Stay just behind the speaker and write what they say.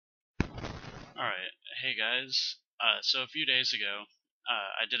Alright, hey guys. So a few days ago,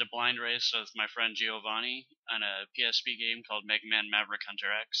 I did a blind race with my friend Giovanni on a PSP game called Mega Man Maverick Hunter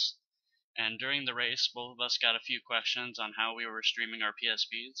X. And during the race, both of us got a few questions on how we were streaming our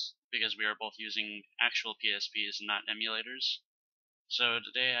PSPs, because we were both using actual PSPs and not emulators. So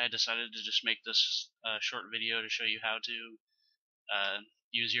today I decided to just make this short video to show you how to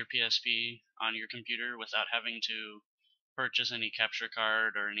use your PSP on your computer without having to purchase any capture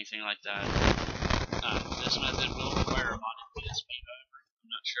card or anything like that. This method will require a modded PSP, however.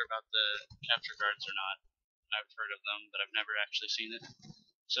 I'm not sure about the capture cards or not. I've heard of them, but I've never actually seen it.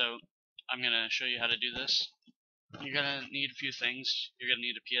 So I'm going to show you how to do this. You're going to need a few things. You're going to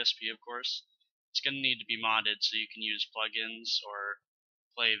need a PSP, of course. It's going to need to be modded so you can use plugins or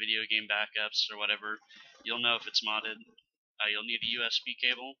play video game backups or whatever. You'll know if it's modded. You'll need a USB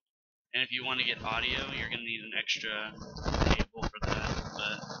cable. And if you want to get audio, you're going to need an extra cable for that,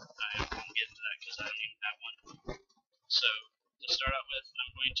 but I won't get into that because I don't even have one. So, to start out with,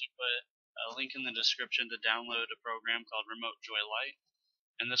 I'm going to put a link in the description to download a program called Remote Joy Lite,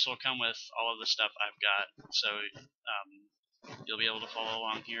 and this will come with all of the stuff I've got, so you'll be able to follow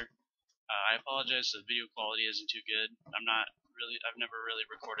along here. I apologize if the video quality isn't too good. I've never really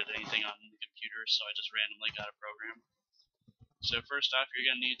recorded anything on the computer, so I just randomly got a program. So first off, you're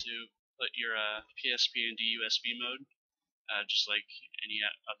going to need to put your PSP into USB mode, just like any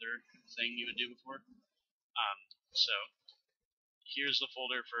other thing you would do before. So here's the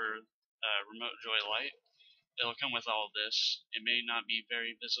folder for Remote Joy Lite. It'll come with all of this. It may not be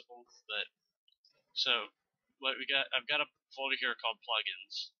very visible, but so what we got, I've got a folder here called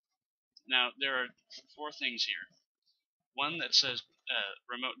plugins. Now there are four things here. One that says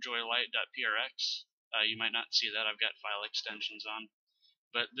remotejoylite.prx. You might not see that. I've got file extensions on.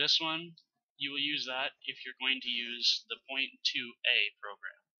 But this one, you will use that if you're going to use the .2a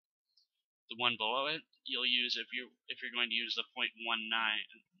program. The one below it, you'll use if you're going to use the .19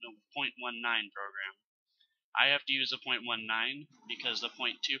 program. I have to use the .19 because the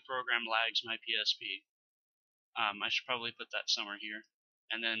 .2 program lags my PSP. I should probably put that somewhere here.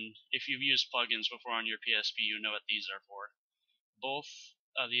 And then if you've used plugins before on your PSP, you know what these are for. Both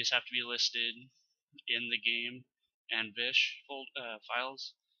of these have to be listed in the game and Vish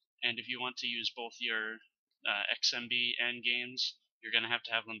files, and if you want to use both your XMB and games, you're going to have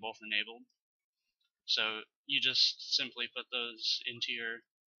them both enabled. So you just simply put those into your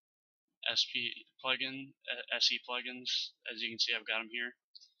SE plugins. As you can see, I've got them here.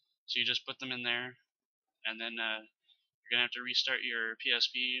 So you just put them in there, and then you're going to have to restart your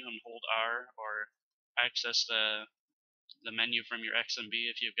PSP and hold R or access the menu from your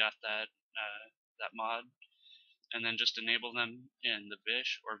XMB if you've got that mod, and then just enable them in the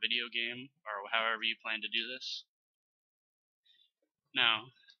Vish or video game or however you plan to do this.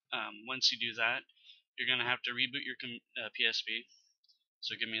 Now, once you do that, you're going to have to reboot your PSP.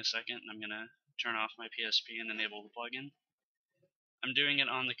 So give me a second, and I'm going to turn off my PSP and enable the plugin. I'm doing it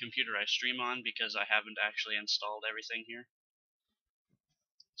on the computer I stream on because I haven't actually installed everything here.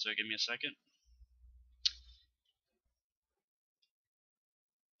 So give me a second.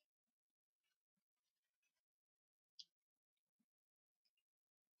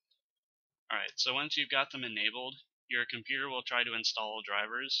 Alright, so once you've got them enabled, your computer will try to install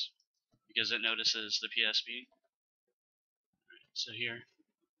drivers because it notices the PSP. Alright, so here.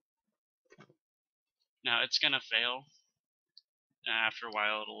 Now it's going to fail. After a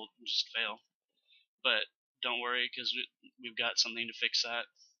while it'll just fail. But don't worry because we've got something to fix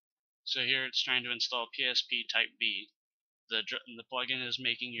that. So here it's trying to install PSP Type B. The plugin is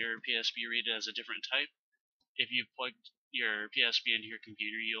making your PSP read it as a different type. If you plugged your PSP into your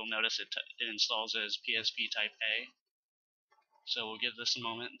computer, you'll notice it installs as PSP Type A. So we'll give this a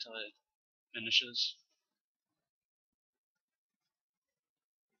moment until it finishes.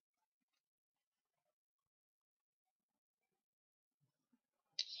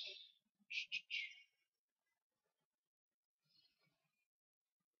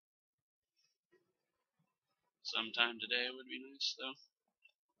 Sometime today would be nice, though.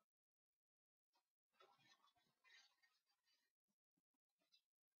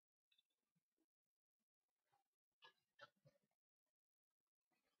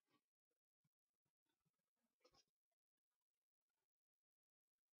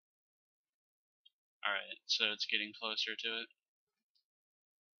 Alright, so it's getting closer to it.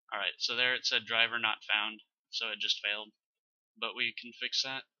 Alright, so there it said driver not found, so it just failed. But we can fix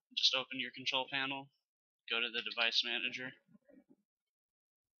that. Just open your control panel, go to the device manager.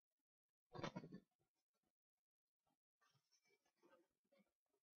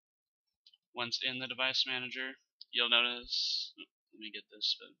 Once in the device manager, you'll notice, let me get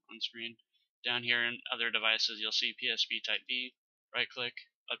this on screen, Down here in other devices, you'll see PSP Type B. Right click,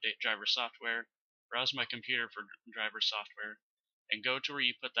 update driver software, browse my computer for driver software, and go to where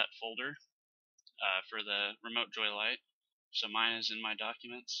you put that folder for the remote Joylight. So mine is in my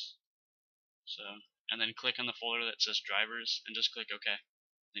documents. So, and then click on the folder that says drivers and just click OK.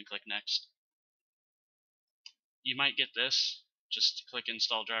 Then click next. You might get this. Just click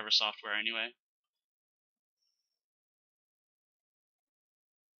install driver software anyway.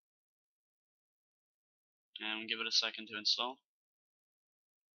 And give it a second to install.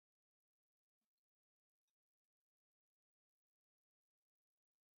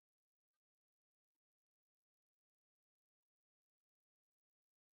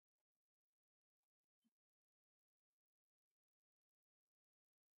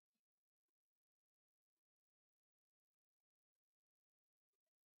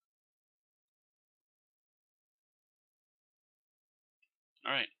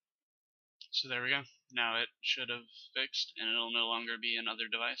 Alright, so there we go. Now it should have fixed and it'll no longer be another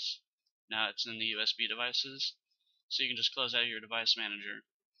device. Now it's in the USB devices, so you can just close out your device manager.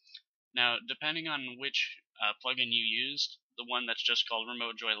 Now, depending on which plugin you used, the one that's just called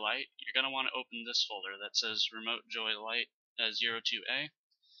Remote Joy Lite, you're going to want to open this folder that says Remote Joy Lite 02A.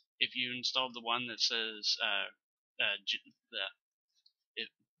 If you installed the one that says I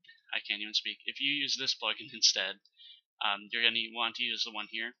can't even speak. If you use this plugin instead, you're going to want to use the one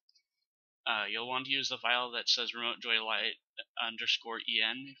here. You'll want to use the file that says Remote Joy Lite _en if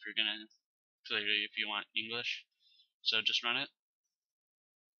you're going to, clearly if you want English. So just run it,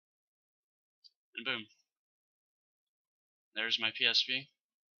 and boom. There's my PSP.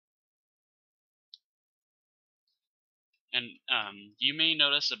 And you may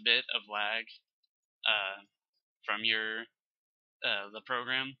notice a bit of lag from your the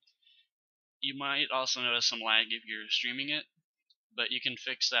program. You might also notice some lag if you're streaming it, but you can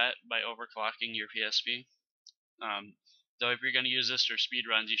fix that by overclocking your PSP. Though if you're going to use this for speed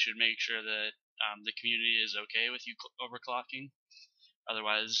runs, you should make sure that the community is okay with you overclocking.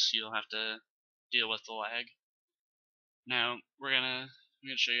 Otherwise, you'll have to deal with the lag. Now I'm gonna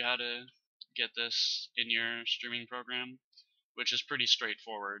show you how to get this in your streaming program, which is pretty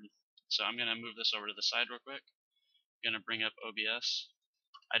straightforward. So I'm gonna move this over to the side real quick. I'm gonna bring up OBS.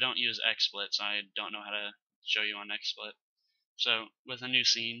 I don't use XSplit, so I don't know how to show you on XSplit. So with a new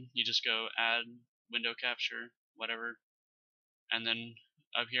scene, you just go add window capture, whatever, and then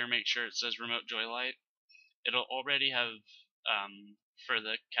up here make sure it says Remote Joy Lite. It'll already have for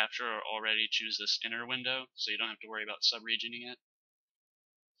the capture already choose this inner window, so you don't have to worry about sub-regioning it.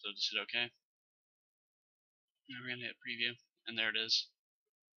 So just hit OK. Now we're gonna hit preview, and there it is.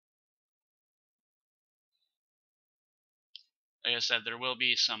 Like I said, there will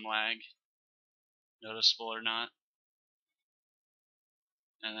be some lag, noticeable or not.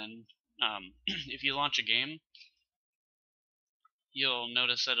 And then if you launch a game, you'll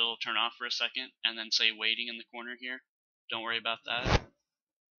notice that it'll turn off for a second and then say waiting in the corner here. Don't worry about that.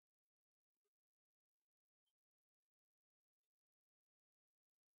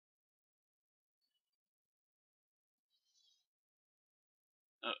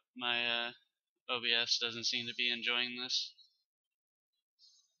 Oh, my OBS doesn't seem to be enjoying this,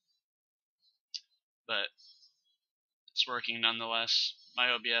 but it's working nonetheless. My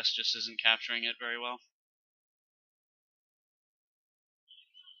OBS just isn't capturing it very well.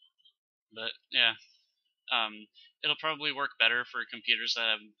 But yeah, it'll probably work better for computers that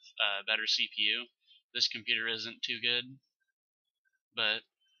have better CPU. This computer isn't too good, but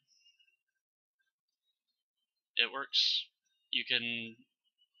it works. You can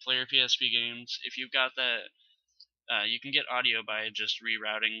play your PSP games. If you've got that, you can get audio by just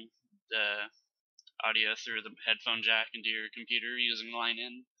rerouting the audio through the headphone jack into your computer using line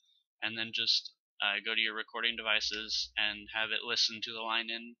in, and then just go to your recording devices and have it listen to the line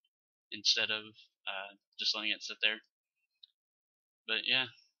in instead of just letting it sit there. But yeah,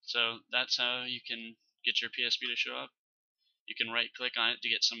 so that's how you can get your PSP to show up. You can right click on it to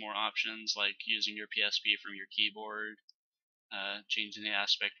get some more options, like using your PSP from your keyboard, changing the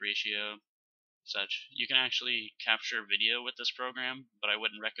aspect ratio, such. You can actually capture video with this program, but I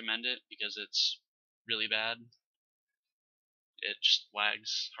wouldn't recommend it because it's really bad. It just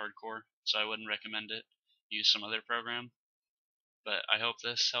lags hardcore, so I wouldn't recommend it. Use some other program. But I hope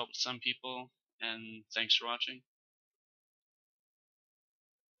this helped some people, and thanks for watching.